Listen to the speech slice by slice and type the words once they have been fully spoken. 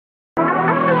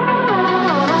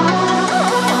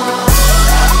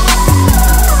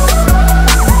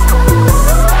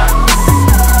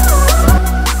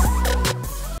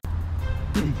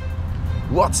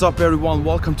What's up everyone,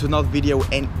 welcome to another video,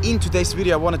 and in today's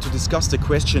video I wanted to discuss the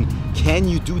question, can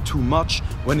you do too much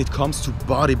when it comes to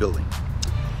bodybuilding?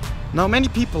 Now many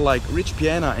people like Rich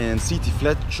Piana and CT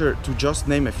Fletcher, to just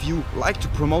name a few, like to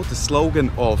promote the slogan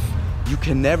of you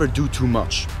can never do too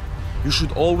much. You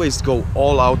should always go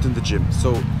all out in the gym.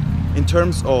 So in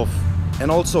terms of,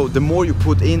 and also the more you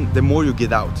put in, the more you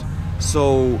get out.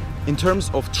 So in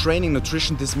terms of training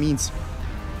nutrition, this means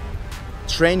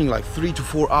training like 3 to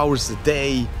 4 hours a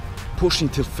day, pushing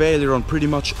till failure on pretty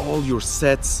much all your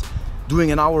sets,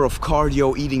 doing an hour of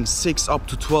cardio, eating 6 up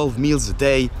to 12 meals a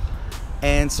day.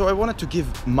 And so I wanted to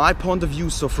give my point of view,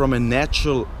 so from a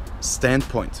natural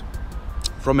standpoint,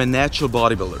 from a natural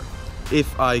bodybuilder.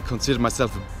 If I consider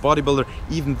myself a bodybuilder,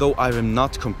 even though I am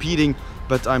not competing,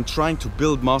 but I'm trying to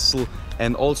build muscle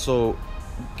and also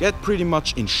get pretty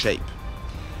much in shape.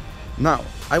 Now,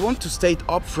 I want to state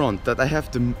up front that I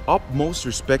have the utmost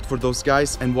respect for those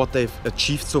guys and what they've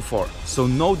achieved so far. So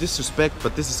no disrespect,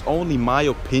 but this is only my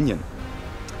opinion.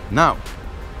 Now,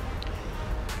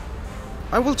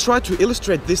 I will try to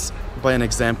illustrate this by an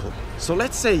example. So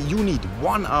let's say you need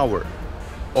 1 hour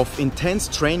of intense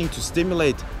training to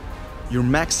stimulate your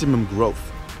maximum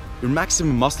growth, your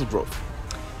maximum muscle growth.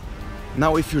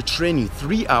 Now, if you're training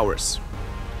 3 hours,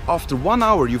 after 1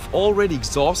 hour you've already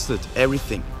exhausted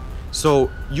everything.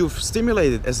 So you've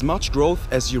stimulated as much growth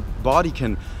as your body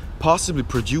can possibly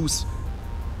produce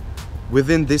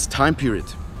within this time period.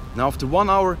 Now after 1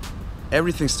 hour,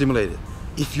 everything's stimulated.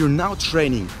 If you're now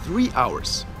training 3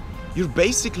 hours, you're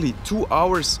basically 2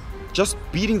 hours just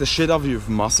beating the shit out of your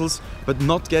muscles, but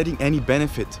not getting any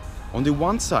benefit. On the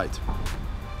one side,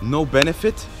 no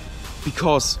benefit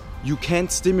because you can't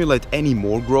stimulate any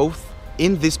more growth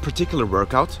in this particular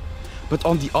workout. But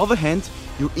on the other hand,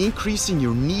 you're increasing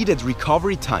your needed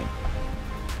recovery time,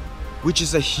 which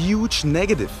is a huge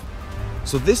negative.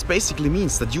 So this basically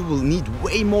means that you will need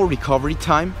way more recovery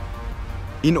time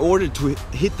in order to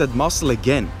hit that muscle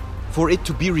again, for it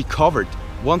to be recovered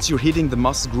once you're hitting the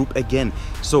muscle group again.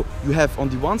 So you have on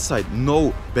the one side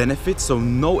no benefit, so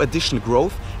no additional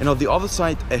growth, and on the other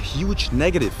side a huge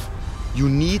negative. You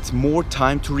need more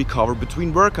time to recover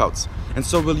between workouts, and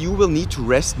so you will need to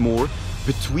rest more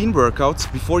between workouts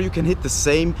before you can hit the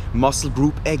same muscle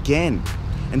group again.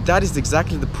 And that is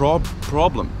exactly the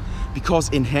problem, because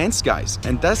enhanced guys,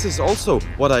 and this is also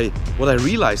what I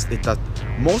realized, is that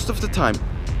most of the time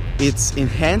it's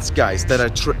enhanced guys that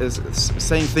are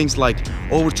saying things like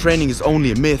overtraining is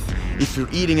only a myth. If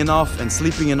you're eating enough and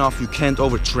sleeping enough, you can't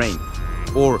overtrain,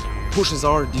 or push as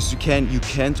hard as you can't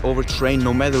overtrain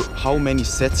no matter how many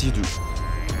sets you do.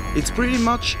 It's pretty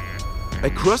much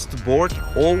across the board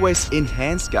always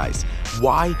enhanced guys.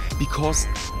 Why? Because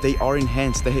they are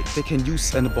enhanced. They can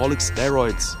use anabolic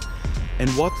steroids. And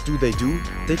what do?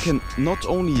 They can not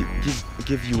only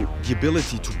give you the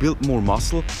ability to build more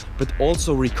muscle, but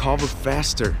also recover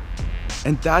faster.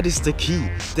 And that is the key.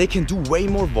 They can do way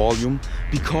more volume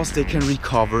because they can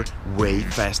recover way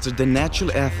faster than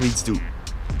natural athletes do.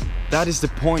 That is the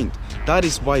point. That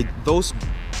is why those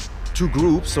two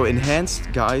groups, so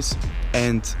enhanced guys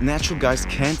and natural guys,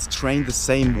 can't train the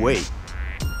same way.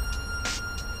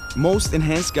 Most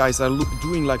enhanced guys are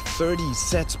doing like 30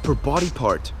 sets per body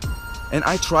part. And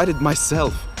I tried it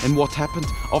myself, and what happened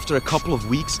after a couple of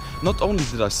weeks, not only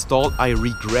did I stall, I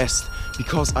regressed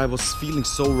because I was feeling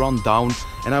so run down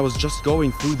and I was just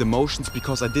going through the motions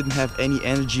because I didn't have any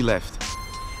energy left.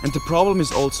 And the problem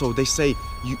is also, they say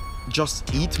you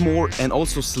just eat more and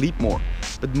also sleep more.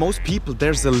 But most people,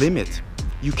 there's a limit.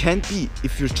 You can't be,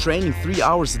 if you're training 3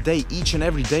 hours a day each and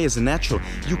every day as a natural,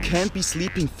 you can't be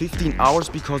sleeping 15 hours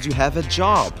because you have a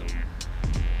job.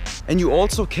 And you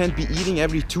also can't be eating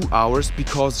every 2 hours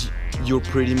because you're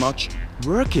pretty much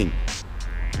working.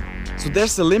 So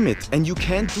there's a limit, and you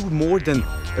can't do more than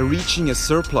reaching a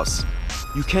surplus.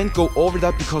 You can't go over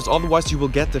that because otherwise you will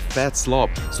get the fat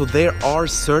slob. So there are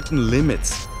certain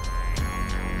limits.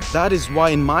 That is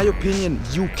why, in my opinion,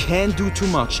 you can do too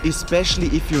much, especially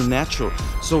if you're natural.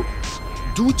 So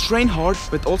do train hard,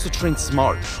 but also train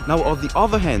smart. Now, on the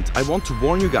other hand, I want to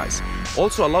warn you guys.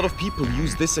 Also, a lot of people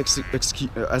use this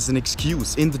as an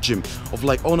excuse in the gym of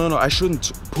like, oh no, I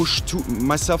shouldn't push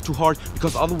myself too hard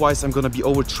because otherwise I'm gonna be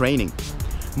overtraining.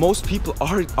 Most people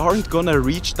aren't gonna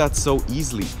reach that so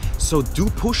easily. So do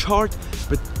push hard,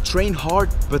 but train hard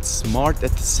but smart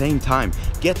at the same time.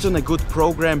 Get on a good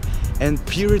program and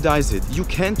periodize it. You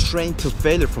can train till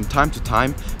failure from time to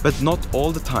time, but not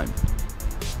all the time.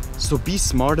 So be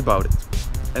smart about it.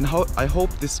 And I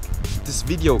hope this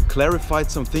video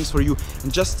clarified some things for you,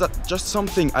 and just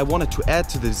something I wanted to add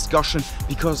to the discussion,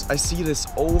 because I see this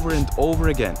over and over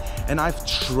again, and I've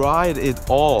tried it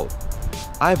all.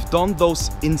 I've done those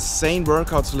insane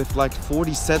workouts with like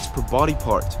 40 sets per body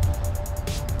part.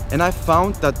 And I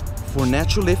found that for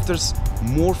natural lifters,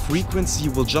 more frequency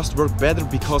will just work better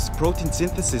because protein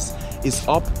synthesis is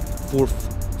up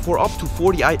for up to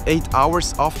 48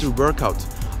 hours after workout.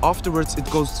 Afterwards, it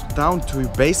goes down to your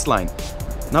baseline.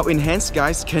 Now, enhanced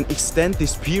guys can extend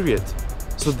this period.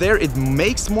 So there it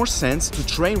makes more sense to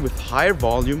train with higher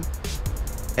volume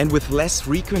and with less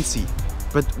frequency.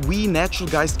 But we natural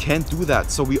guys can't do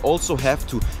that, so we also have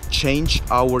to change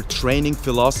our training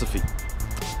philosophy.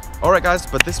 Alright guys,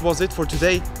 but this was it for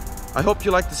today. I hope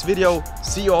you liked this video.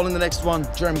 See you all in the next one.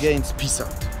 Jerm Gains, peace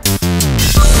out.